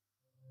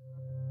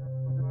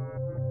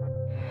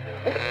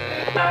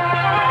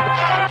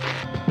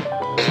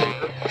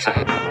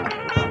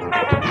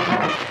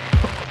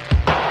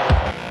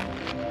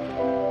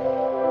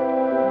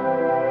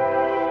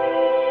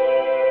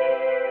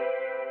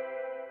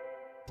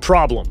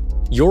Problem: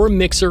 you're a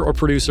mixer or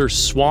producer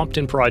swamped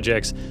in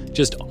projects,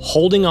 just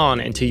holding on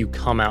until you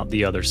come out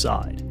the other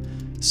side.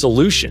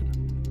 Solution: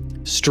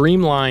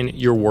 streamline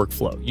your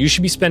workflow. You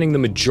should be spending the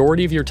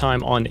majority of your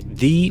time on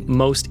the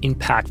most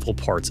impactful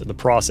parts of the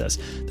process,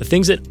 the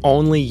things that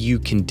only you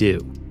can do.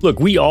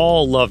 Look, we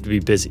all love to be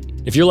busy.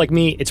 If you're like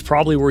me, it's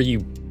probably where you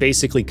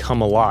basically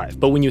come alive.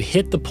 But when you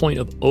hit the point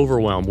of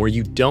overwhelm where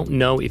you don't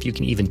know if you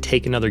can even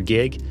take another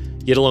gig,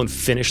 yet alone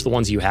finish the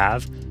ones you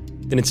have,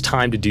 then it's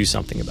time to do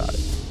something about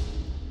it.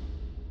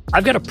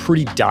 I've got a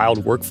pretty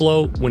dialed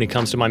workflow when it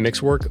comes to my mix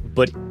work,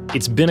 but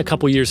it's been a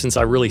couple years since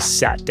I really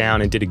sat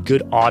down and did a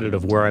good audit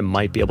of where I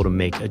might be able to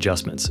make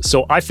adjustments.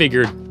 So I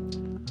figured,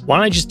 why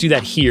don't I just do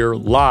that here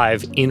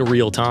live in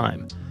real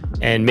time?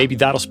 And maybe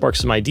that'll spark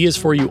some ideas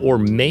for you, or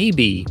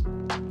maybe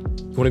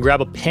you want to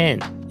grab a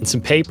pen and some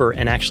paper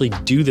and actually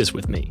do this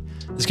with me.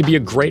 This could be a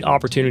great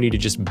opportunity to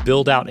just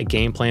build out a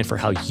game plan for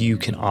how you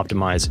can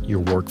optimize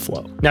your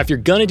workflow. Now, if you're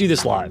gonna do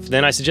this live,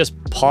 then I suggest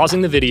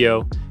pausing the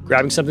video,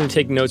 grabbing something to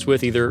take notes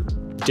with, either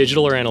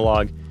digital or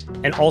analog,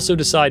 and also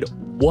decide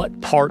what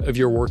part of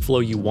your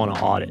workflow you want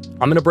to audit.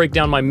 I'm going to break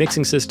down my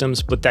mixing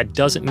systems, but that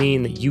doesn't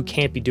mean that you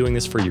can't be doing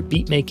this for your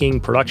beat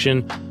making,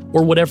 production,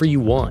 or whatever you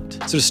want.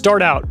 So to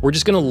start out, we're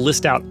just going to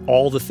list out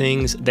all the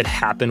things that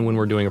happen when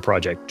we're doing a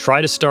project.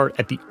 Try to start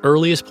at the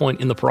earliest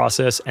point in the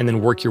process and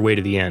then work your way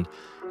to the end.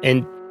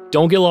 And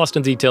don't get lost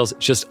in details,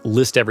 just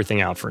list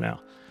everything out for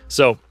now.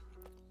 So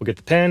we'll get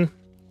the pen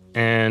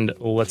and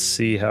let's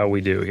see how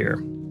we do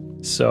here.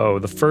 So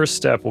the first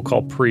step we'll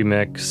call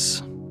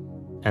pre-mix,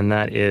 and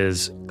that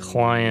is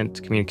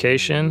client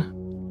communication.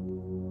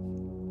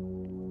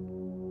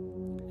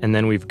 And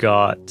then we've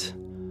got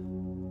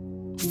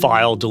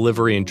file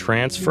delivery and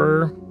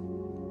transfer,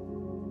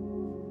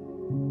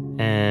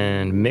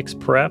 and mix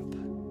prep,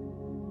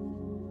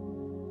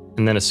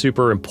 and then a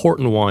super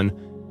important one,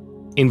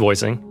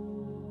 invoicing.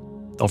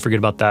 Don't forget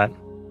about that.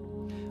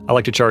 I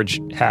like to charge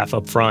half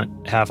up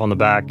front, half on the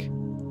back,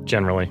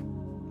 generally.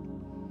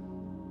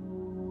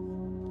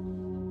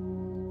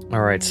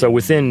 All right, so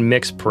within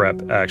mix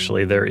prep,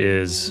 actually, there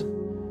is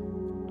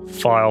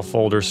file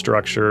folder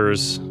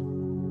structures. So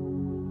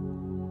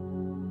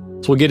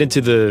we'll get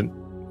into the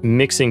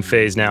mixing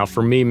phase now.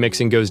 For me,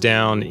 mixing goes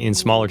down in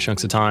smaller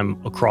chunks of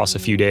time across a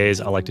few days.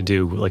 I like to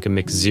do like a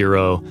mix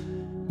 0,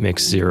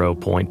 mix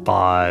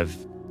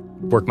 0.5,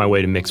 work my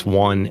way to mix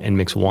 1, and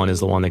mix 1 is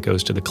the one that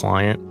goes to the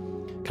client,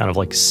 kind of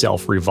like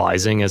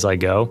self-revising as I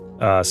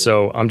go.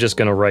 So I'm just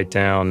gonna write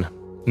down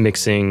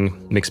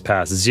mixing, mix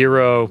pass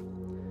 0,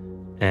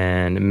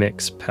 and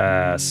mix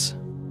pass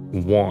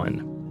 1.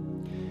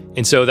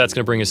 And so that's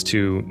going to bring us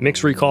to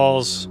mix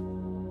recalls,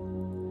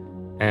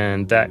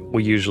 and that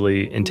will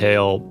usually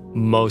entail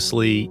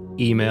mostly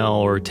email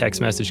or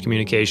text message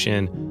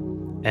communication,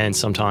 and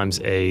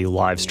sometimes a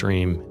live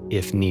stream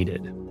if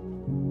needed.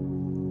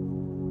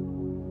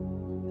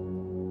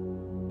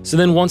 So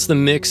then once the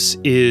mix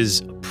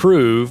is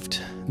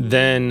approved,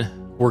 then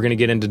we're going to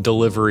get into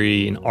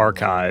delivery and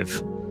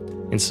archive.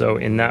 And so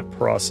in that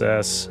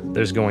process,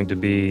 there's going to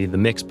be the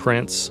mix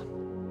prints,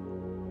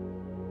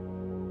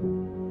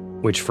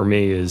 which for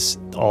me is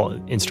all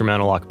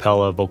instrumental,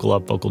 acapella, vocal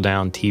up, vocal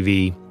down,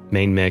 TV,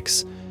 main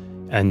mix,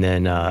 and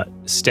then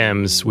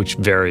stems, which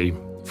vary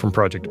from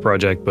project to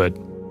project, but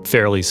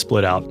fairly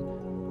split out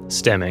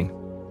stemming.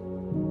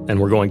 And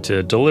we're going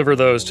to deliver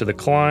those to the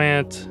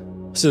client.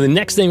 So the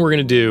next thing we're going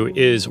to do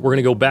is we're going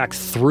to go back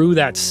through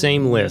that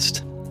same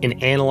list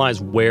and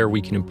analyze where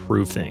we can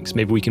improve things.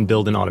 Maybe we can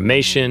build an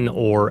automation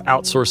or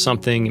outsource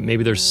something.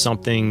 Maybe there's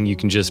something you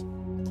can just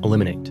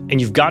eliminate. And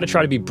you've got to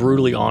try to be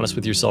brutally honest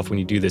with yourself when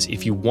you do this.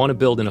 If you want to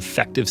build an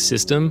effective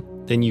system,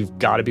 then you've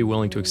got to be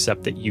willing to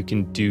accept that you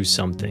can do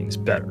some things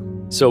better.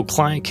 So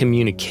client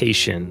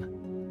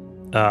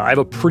communication. I have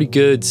a pretty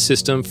good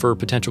system for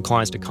potential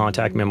clients to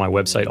contact me on my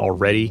website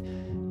already,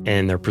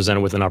 and they're presented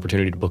with an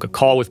opportunity to book a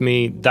call with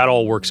me. That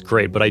all works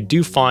great, but I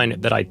do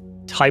find that I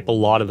type a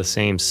lot of the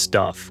same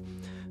stuff.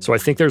 So I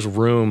think there's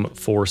room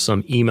for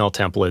some email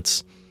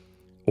templates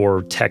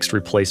or text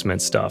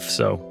replacement stuff.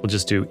 So we'll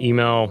just do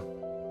email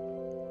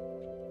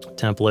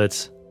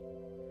templates,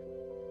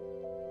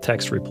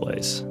 text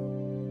replace.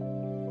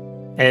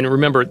 And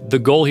remember, the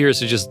goal here is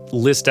to just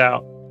list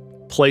out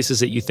places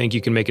that you think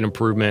you can make an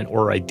improvement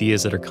or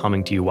ideas that are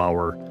coming to you while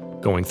we're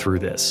going through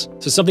this.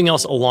 So something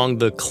else along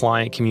the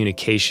client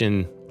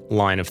communication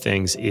line of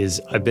things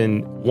is I've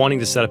been wanting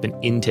to set up an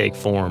intake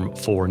form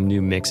for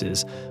new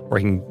mixes where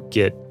I can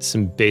get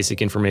some basic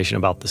information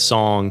about the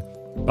song,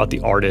 about the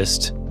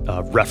artist,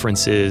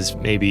 references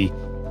maybe,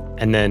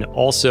 and then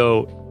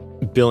also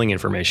billing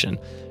information.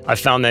 I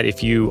found that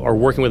if you are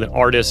working with an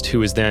artist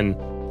who is then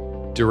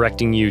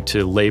directing you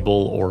to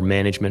label or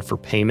management for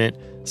payment,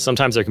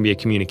 sometimes there can be a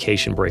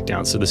communication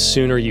breakdown. So the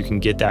sooner you can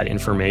get that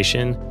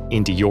information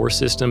into your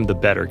system, the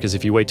better, because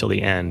if you wait till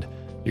the end,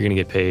 you're going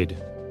to get paid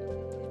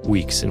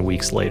weeks and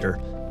weeks later.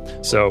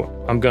 So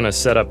I'm going to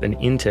set up an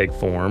intake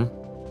form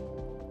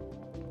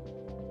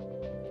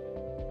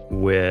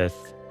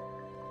with,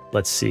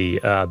 let's see,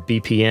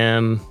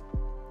 BPM,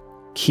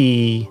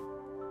 key,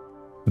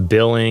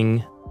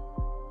 billing,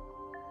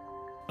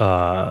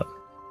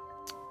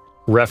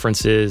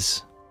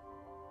 references,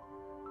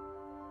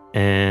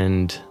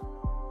 and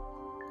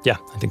yeah,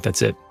 I think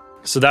that's it.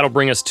 So that'll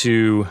bring us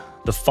to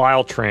the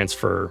file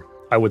transfer.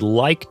 I would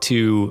like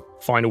to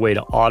find a way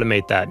to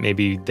automate that.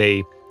 Maybe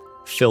they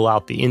fill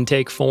out the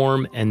intake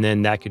form, and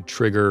then that could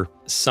trigger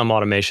some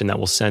automation that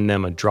will send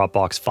them a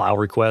Dropbox file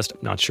request. I'm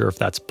not sure if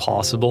that's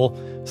possible.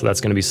 So that's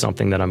going to be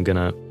something that I'm going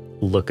to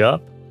look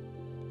up.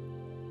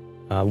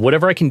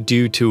 Whatever I can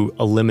do to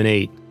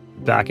eliminate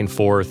back and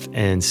forth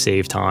and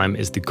save time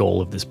is the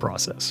goal of this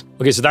process.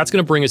 Okay, so that's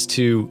going to bring us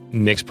to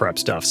mix prep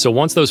stuff. So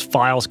once those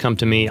files come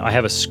to me, I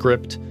have a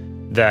script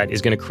that is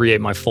going to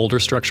create my folder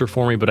structure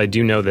for me, but I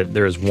do know that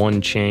there is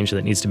one change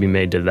that needs to be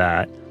made to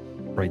that.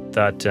 Write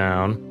that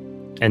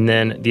down. And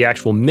then the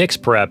actual mix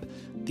prep,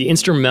 the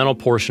instrumental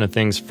portion of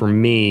things for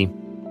me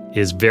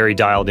is very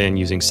dialed in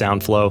using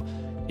SoundFlow.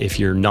 If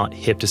you're not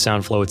hip to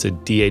SoundFlow, it's a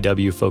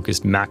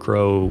DAW-focused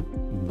macro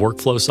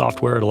workflow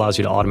software. It allows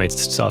you to automate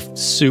stuff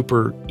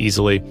super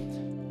easily.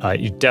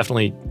 You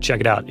definitely check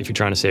it out if you're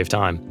trying to save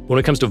time. When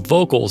it comes to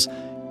vocals,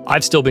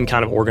 I've still been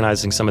kind of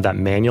organizing some of that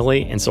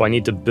manually, and so I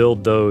need to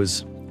build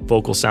those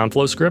vocal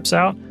SoundFlow scripts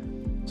out.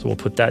 So we'll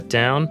put that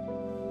down.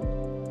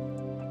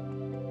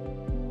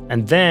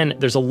 And then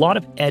there's a lot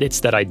of edits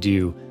that I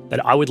do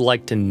that I would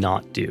like to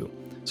not do.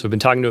 So I've been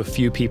talking to a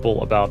few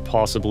people about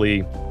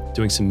possibly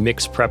doing some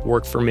mix prep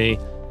work for me.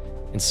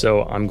 And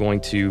so I'm going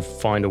to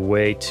find a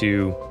way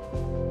to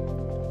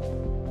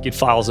get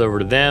files over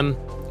to them,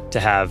 to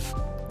have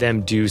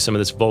them do some of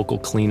this vocal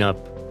cleanup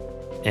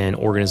and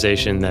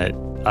organization that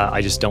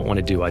I just don't want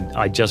to do.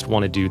 I just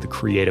want to do the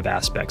creative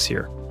aspects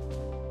here.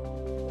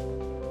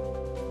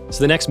 So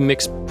the next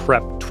mix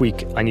prep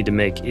tweak I need to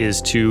make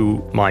is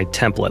to my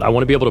template. I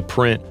want to be able to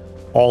print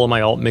all of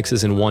my alt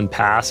mixes in one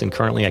pass, and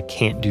currently I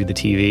can't do the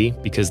TV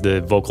because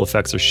the vocal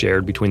effects are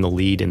shared between the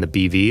lead and the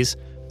BVs.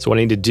 So what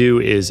I need to do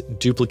is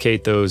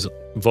duplicate those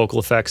vocal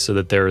effects so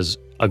that there's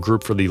a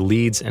group for the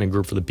leads and a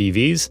group for the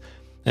BVs,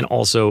 and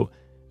also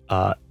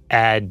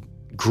add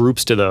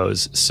groups to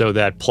those so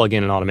that plugin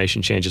and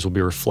automation changes will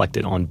be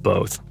reflected on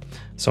both.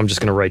 So I'm just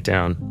going to write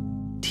down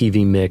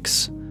TV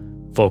mix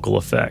vocal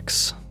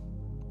effects.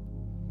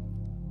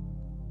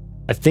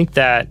 I think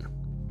that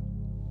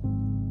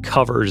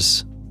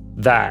covers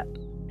that.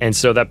 And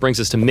so that brings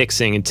us to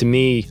mixing. And to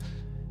me,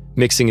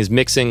 mixing is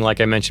mixing.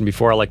 Like I mentioned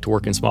before, I like to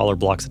work in smaller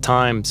blocks of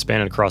time,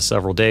 spanning across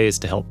several days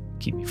to help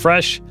keep me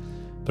fresh.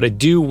 But I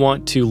do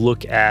want to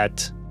look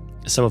at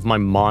some of my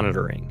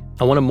monitoring.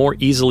 I want to more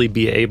easily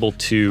be able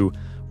to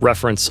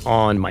reference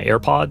on my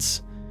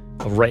AirPods.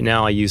 Right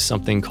now I use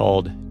something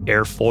called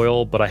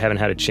Airfoil, but I haven't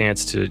had a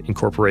chance to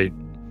incorporate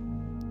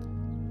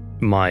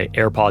my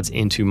AirPods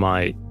into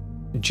my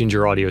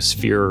Ginger Audio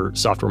Sphere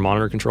software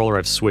monitor controller.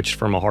 I've switched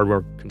from a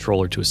hardware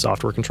controller to a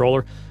software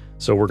controller.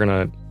 So we're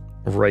gonna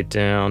write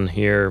down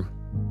here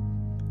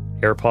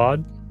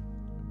AirPod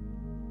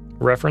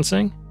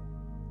referencing.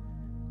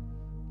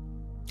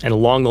 And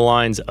along the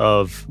lines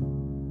of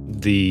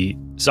the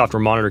software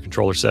monitor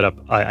controller setup,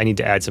 I need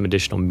to add some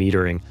additional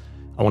metering.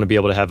 I want to be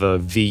able to have a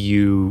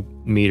VU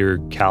meter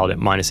caloed at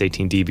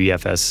 -18 dB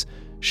FS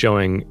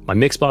showing my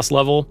mix bus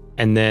level,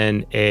 and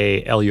then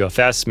a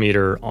LUFS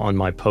meter on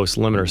my post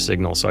limiter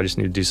signal. So I just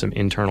need to do some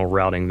internal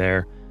routing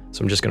there.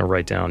 So I'm just going to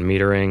write down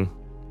metering,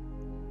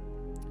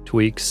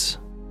 tweaks.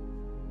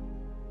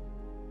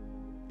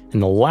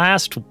 And the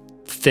last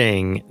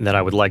thing that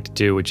I would like to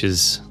do, which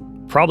is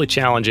probably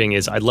challenging,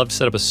 is I'd love to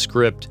set up a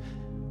script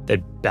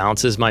that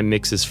bounces my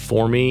mixes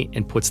for me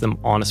and puts them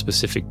on a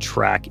specific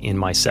track in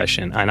my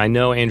session. And I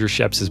know Andrew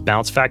Sheps'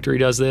 Bounce Factory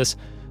does this,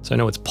 so I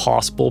know it's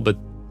possible, but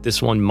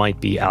this one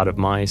might be out of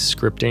my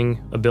scripting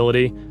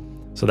ability.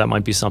 So that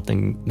might be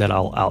something that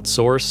I'll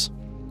outsource,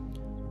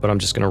 but I'm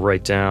just gonna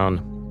write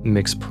down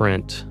mix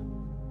print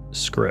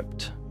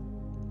script.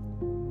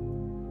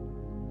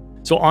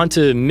 So on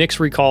to mix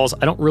recalls.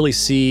 I don't really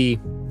see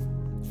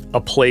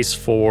a place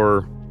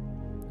for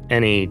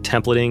any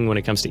templating when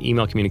it comes to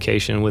email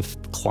communication with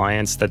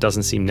clients. That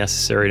doesn't seem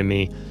necessary to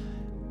me.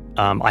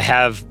 I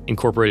have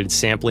incorporated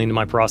sampling into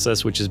my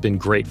process, which has been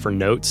great for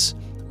notes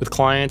with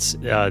clients.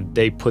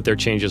 They put their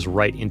changes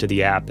right into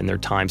the app and they're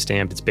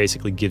timestamped. It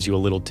basically gives you a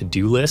little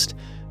to-do list.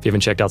 If you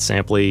haven't checked out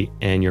Samply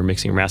and you're a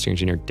mixing or mastering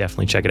engineer,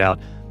 definitely check it out.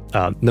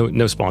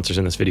 No sponsors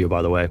in this video,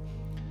 by the way.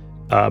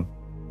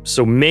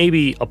 So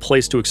maybe a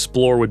place to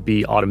explore would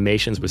be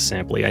automations with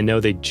Samply. I know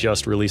they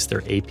just released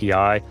their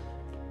API.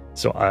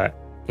 So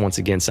once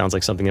again, sounds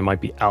like something that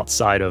might be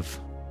outside of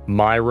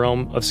my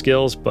realm of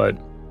skills, but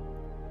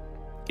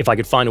if I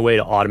could find a way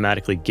to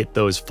automatically get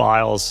those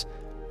files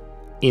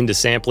into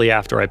Samply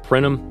after I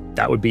print them,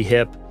 that would be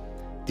hip.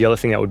 The other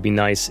thing that would be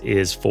nice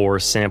is for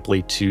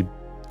Samply to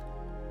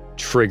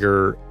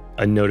trigger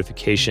a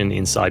notification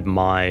inside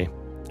my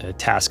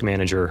task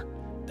manager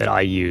that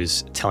I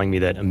use telling me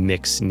that a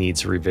mix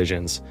needs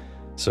revisions.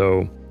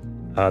 So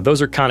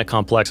those are kind of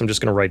complex. I'm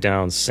just going to write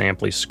down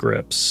Samply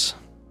scripts.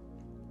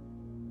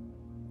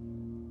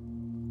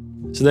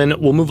 So then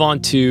we'll move on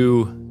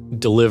to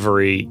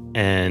delivery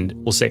and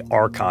we'll say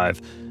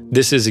archive.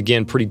 This is,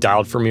 again, pretty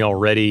dialed for me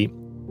already.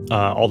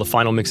 All the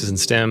final mixes and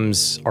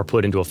stems are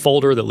put into a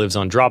folder that lives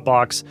on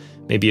Dropbox.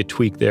 Maybe a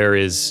tweak there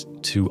is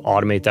to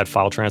automate that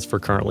file transfer.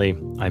 Currently,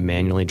 I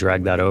manually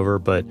drag that over,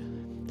 but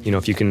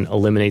if you can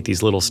eliminate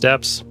these little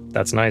steps,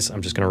 that's nice.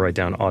 I'm just going to write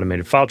down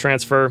automated file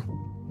transfer.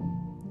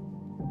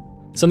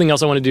 Something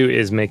else I want to do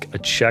is make a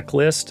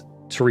checklist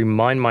to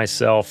remind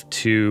myself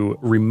to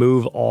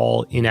remove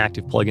all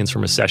inactive plugins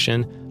from a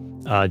session.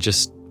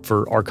 Just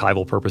for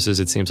archival purposes,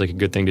 it seems like a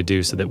good thing to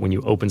do so that when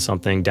you open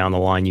something down the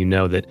line, you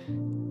know that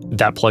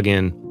that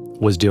plugin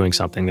was doing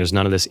something. There's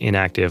none of this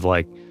inactive,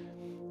 like,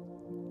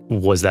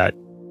 was that,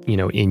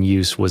 in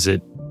use? Was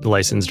it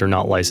licensed or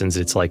not licensed?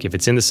 It's like, if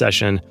it's in the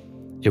session,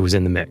 it was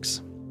in the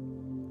mix.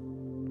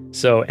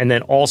 So, and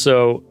then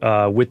also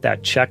with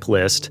that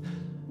checklist,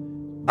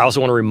 I also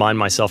want to remind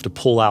myself to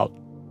pull out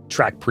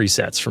track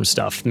presets from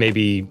stuff,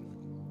 maybe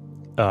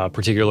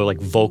particularly like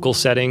vocal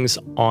settings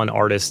on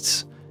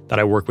artists that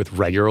I work with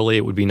regularly.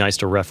 It would be nice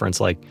to reference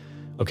like,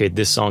 okay,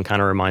 this song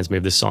kind of reminds me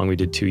of this song we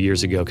did 2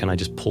 years ago. Can I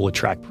just pull a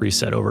track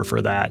preset over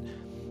for that?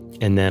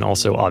 And then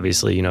also,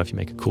 obviously, if you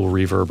make a cool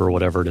reverb or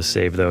whatever, to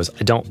save those.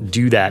 I don't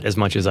do that as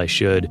much as I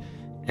should,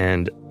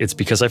 and it's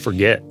because I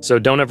forget. So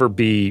don't ever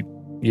be,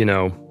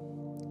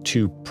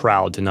 too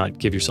proud to not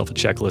give yourself a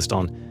checklist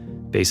on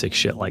basic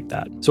shit like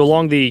that. So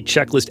along the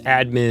checklist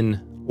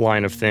admin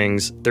line of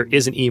things, there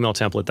is an email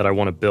template that I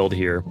want to build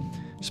here.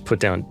 Just put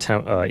down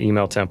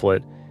email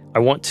template. I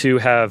want to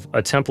have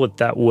a template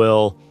that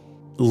will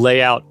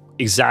lay out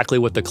exactly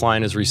what the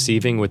client is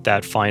receiving with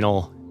that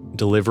final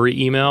delivery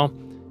email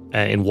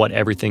and what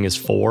everything is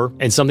for.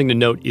 And something to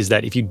note is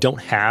that if you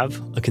don't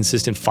have a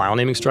consistent file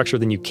naming structure,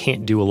 then you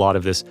can't do a lot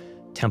of this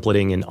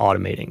templating and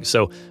automating.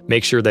 So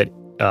make sure that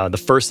the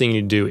first thing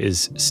you do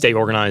is stay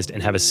organized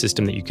and have a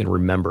system that you can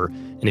remember.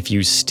 And if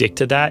you stick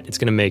to that, it's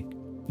going to make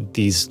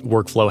these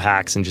workflow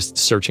hacks and just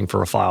searching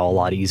for a file a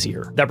lot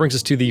easier. That brings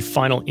us to the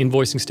final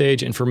invoicing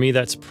stage. And for me,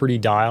 that's pretty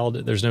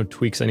dialed. There's no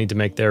tweaks I need to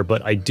make there,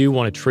 but I do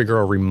want to trigger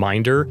a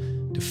reminder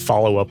to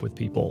follow up with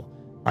people.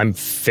 I'm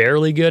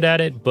fairly good at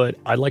it, but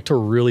I'd like to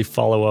really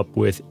follow up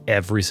with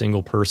every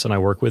single person I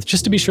work with,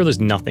 just to be sure there's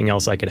nothing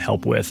else I could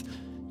help with.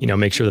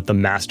 Make sure that the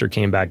master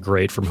came back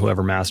great from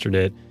whoever mastered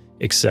it,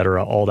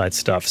 etc., all that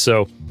stuff.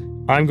 So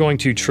I'm going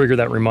to trigger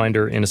that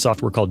reminder in a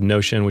software called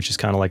Notion, which is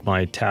kind of like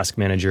my task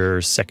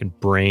manager, second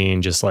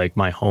brain, just like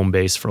my home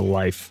base for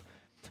life.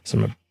 So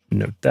I'm gonna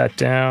note that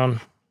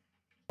down.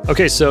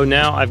 Okay, so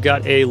now I've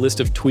got a list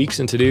of tweaks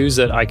and to-dos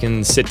that I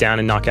can sit down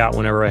and knock out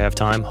whenever I have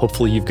time.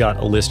 Hopefully you've got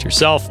a list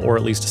yourself, or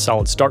at least a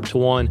solid start to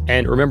one.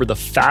 And remember, the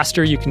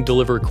faster you can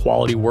deliver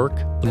quality work,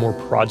 the more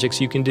projects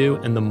you can do,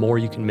 and the more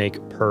you can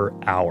make per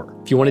hour.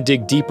 If you want to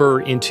dig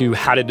deeper into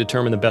how to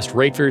determine the best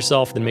rate for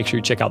yourself, then make sure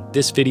you check out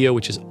this video,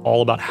 which is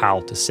all about how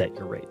to set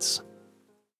your rates.